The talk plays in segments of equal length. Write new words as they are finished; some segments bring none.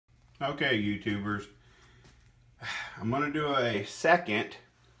Okay, YouTubers, I'm going to do a second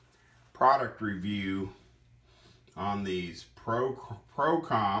product review on these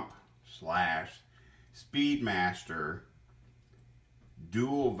ProComp / SpeedMaster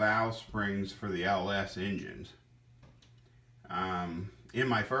dual valve springs for the LS engines. In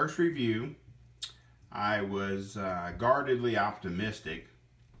my first review, I was guardedly optimistic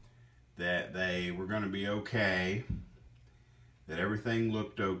that they were going to be okay, that everything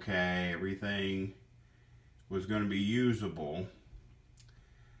looked okay, everything was going to be usable.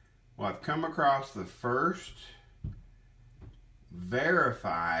 Well, I've come across the first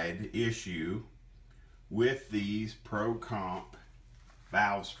verified issue with these ProComp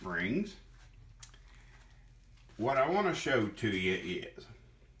valve springs. What I want to show to you is,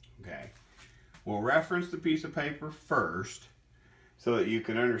 okay, we'll reference the piece of paper first so that you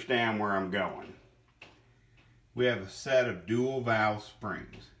can understand where I'm going. We have a set of dual valve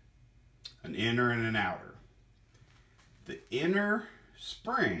springs, an inner and an outer. The inner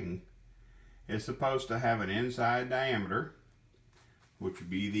spring is supposed to have an inside diameter, which would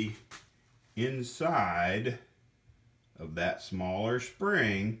be the inside of that smaller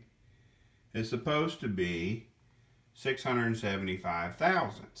spring, is supposed to be 675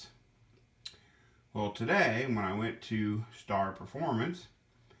 thousandths. Well, today when I went to Star Performance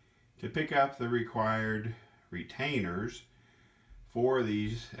to pick up the required retainers for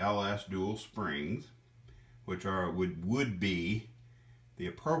these LS dual springs, which would be the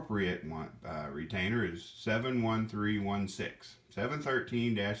appropriate one, retainer is 71316.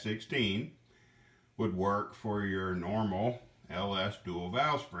 713-16 would work for your normal LS dual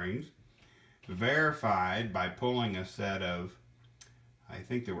valve springs, verified by pulling a set of, I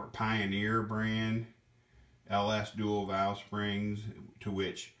think they were Pioneer brand LS dual valve springs, to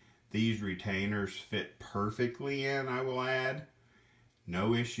which these retainers fit perfectly in, I will add.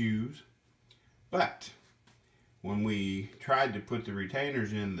 No issues. But when we tried to put the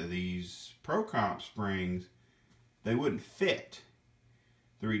retainers into these ProComp springs, they wouldn't fit.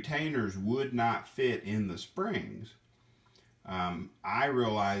 The retainers would not fit in the springs. I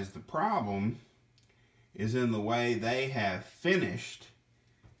realized the problem is in the way they have finished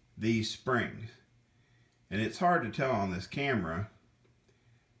these springs. And it's hard to tell on this camera,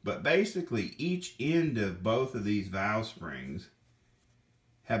 but basically each end of both of these valve springs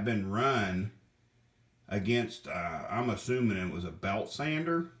have been run against, I'm assuming it was a belt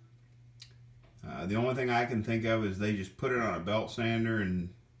sander. The only thing I can think of is they just put it on a belt sander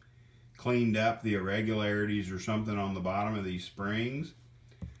and cleaned up the irregularities or something on the bottom of these springs.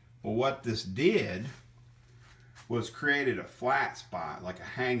 Well, what this did was created a flat spot, like a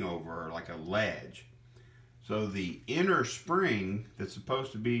hangover, or like a ledge. So the inner spring that's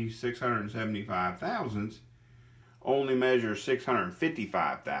supposed to be 675 thousandths only measures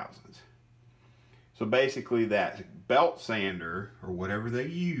 655 thousandths. So basically that belt sander, or whatever they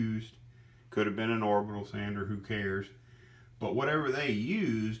used, could have been an orbital sander, who cares, but whatever they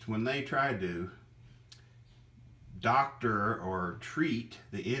used when they tried to doctor or treat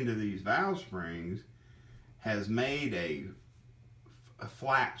the end of these valve springs has made a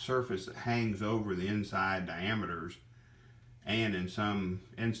flat surface that hangs over the inside diameters, and in some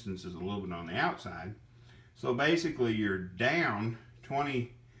instances a little bit on the outside. So basically you're down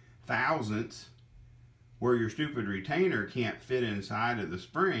 20 thousandths where your stupid retainer can't fit inside of the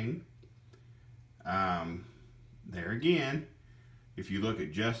spring. There again, if you look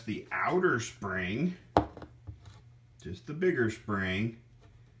at just the outer spring, just the bigger spring,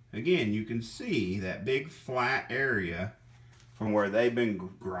 again you can see that big flat area from where they've been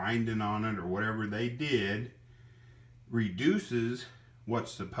grinding on it or whatever they did, reduces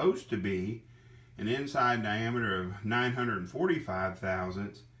what's supposed to be an inside diameter of 945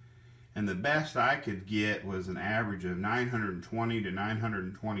 thousandths, and the best I could get was an average of 920 to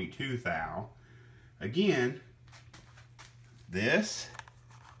 922 thou. Again, this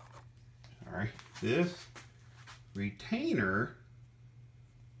retainer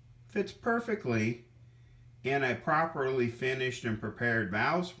fits perfectly in a properly finished and prepared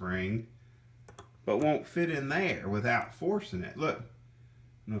valve spring, but won't fit in there without forcing it. Look, I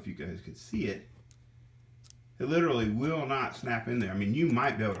don't know if you guys can see it. It literally will not snap in there. I mean, you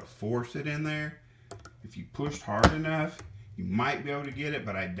might be able to force it in there. If you pushed hard enough, you might be able to get it,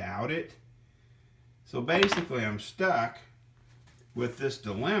 but I doubt it. So basically, I'm stuck with this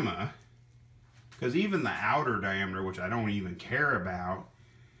dilemma, because even the outer diameter, which I don't even care about,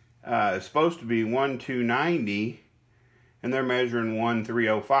 is supposed to be 1290, and they're measuring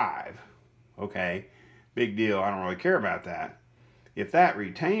 1305. Okay, big deal. I don't really care about that. If that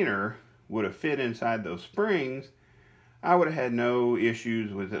retainer would have fit inside those springs, I would have had no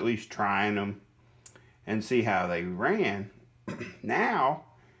issues with at least trying them and see how they ran. Now,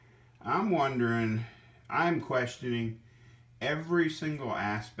 I'm questioning every single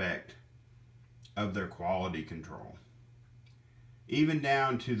aspect of their quality control. Even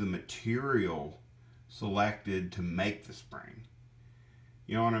down to the material selected to make the spring.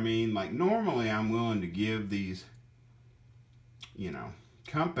 You know what I mean? Like, normally I'm willing to give these, you know,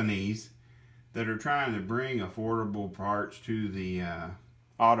 companies that are trying to bring affordable parts to the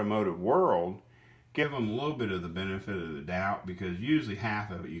automotive world, give them a little bit of the benefit of the doubt, because usually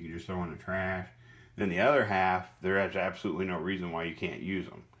half of it you can just throw in the trash. Then the other half, there is absolutely no reason why you can't use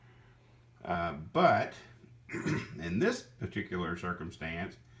them. But in this particular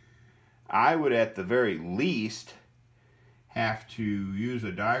circumstance, I would at the very least have to use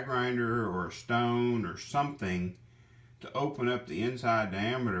a die grinder or a stone or something to open up the inside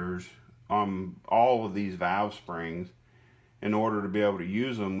diameters on all of these valve springs in order to be able to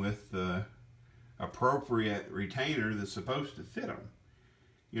use them with the appropriate retainer that's supposed to fit them.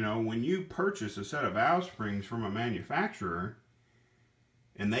 You know, when you purchase a set of valve springs from a manufacturer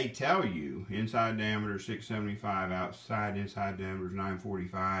and they tell you inside diameter 675, inside diameter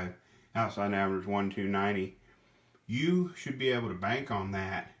 945, outside diameter 1290, you should be able to bank on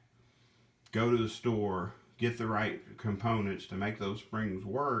that, go to the store, get the right components to make those springs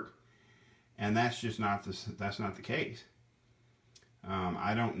work, and that's just not the case.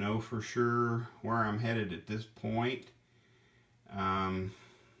 I don't know for sure where I'm headed at this point.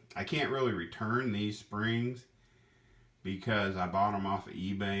 I can't really return these springs because I bought them off of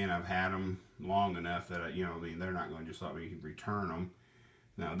eBay and I've had them long enough that, you know, they're not going to just let me return them.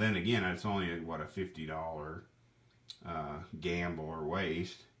 Now, then again, it's only, what, a $50 gamble or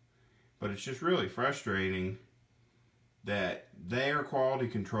waste. But it's just really frustrating that their quality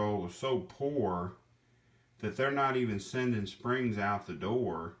control is so poor that they're not even sending springs out the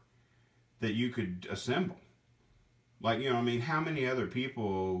door that you could assemble. Like, you know, I mean, how many other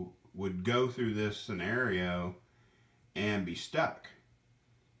people would go through this scenario and be stuck?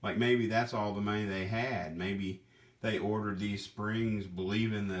 Like, maybe that's all the money they had. Maybe they ordered these springs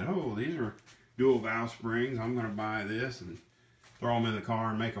believing that, oh, these are dual valve springs, I'm going to buy this and throw them in the car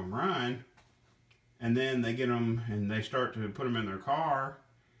and make them run. And then they get them and they start to put them in their car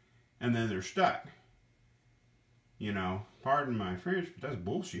and then they're stuck. You know, pardon my French, but that's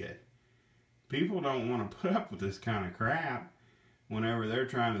bullshit. People don't want to put up with this kind of crap whenever they're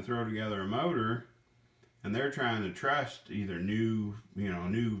trying to throw together a motor and they're trying to trust either new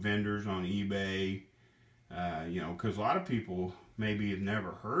vendors on eBay, you know, because a lot of people maybe have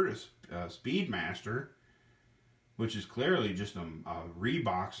never heard of SpeedMaster, which is clearly just a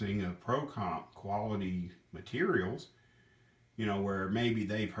reboxing of ProComp quality materials, you know, where maybe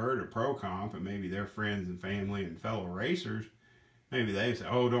they've heard of ProComp and maybe their friends and family and fellow racers, maybe they say,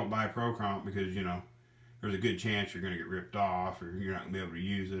 oh, don't buy ProComp because, you know, there's a good chance you're going to get ripped off or you're not going to be able to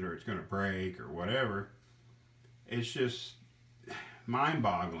use it or it's going to break or whatever. It's just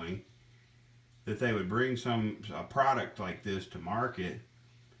mind-boggling that they would bring a product like this to market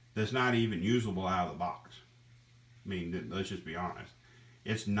that's not even usable out of the box. I mean, let's just be honest.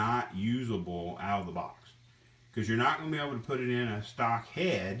 It's not usable out of the box because you're not going to be able to put it in a stock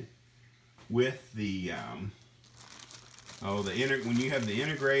head with the when you have the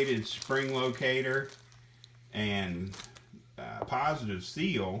integrated spring locator and positive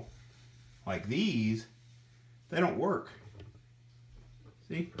seal like these, they don't work.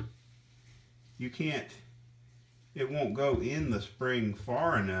 See? You can't, it won't go in the spring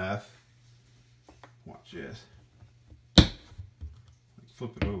far enough. Watch this.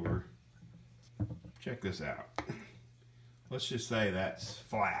 Flip it over. Check this out. Let's just say that's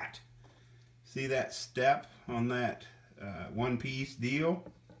flat. See that step on that one-piece deal?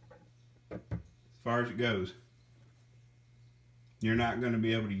 As far as it goes. You're not going to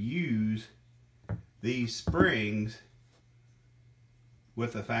be able to use these springs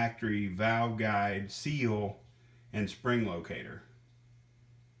with a factory valve guide, seal, and spring locator.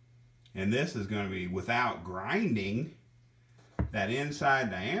 And this is going to be without grinding. That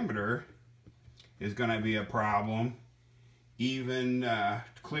inside diameter is going to be a problem. Even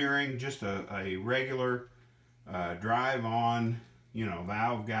clearing just a regular drive-on, you know,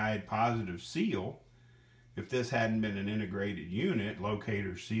 valve guide positive seal. If this hadn't been an integrated unit,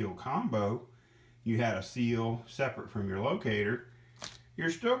 locator seal combo, you had a seal separate from your locator, you're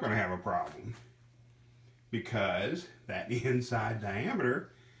still going to have a problem because that inside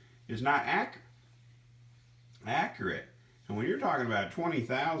diameter is not accurate. And when you're talking about 20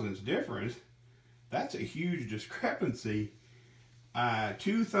 thousandths difference, that's a huge discrepancy.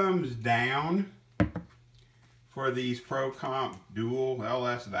 2 thumbs down for these ProComp dual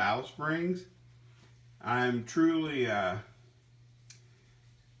LS valve springs. I'm truly,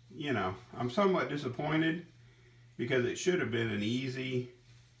 you know, I'm somewhat disappointed because it should have been an easy,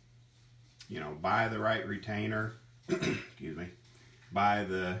 you know, buy the right retainer, excuse me, buy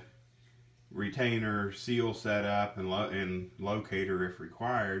the retainer seal setup and locator if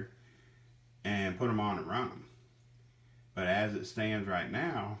required, and put them on and run them. But as it stands right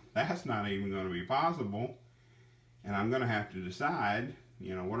now, that's not even going to be possible, and I'm going to have to decide,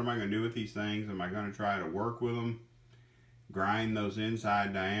 you know, what am I going to do with these things? Am I going to try to work with them, grind those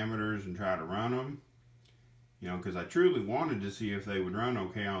inside diameters and try to run them? You know, because I truly wanted to see if they would run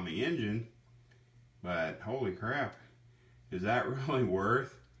okay on the engine, but holy crap, is that really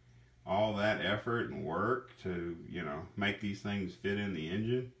worth all that effort and work to, you know, make these things fit in the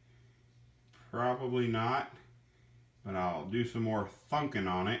engine? Probably not, but I'll do some more thunking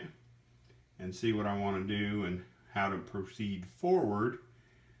on it and see what I want to do and how to proceed forward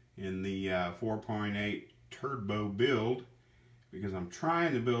in the 4.8 turbo build, because I'm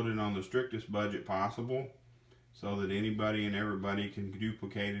trying to build it on the strictest budget possible so that anybody and everybody can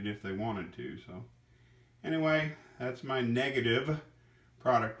duplicate it if they wanted to. So anyway, that's my negative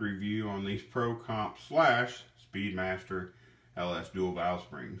product review on these ProComp / SpeedMaster LS dual valve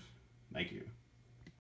springs. Thank you.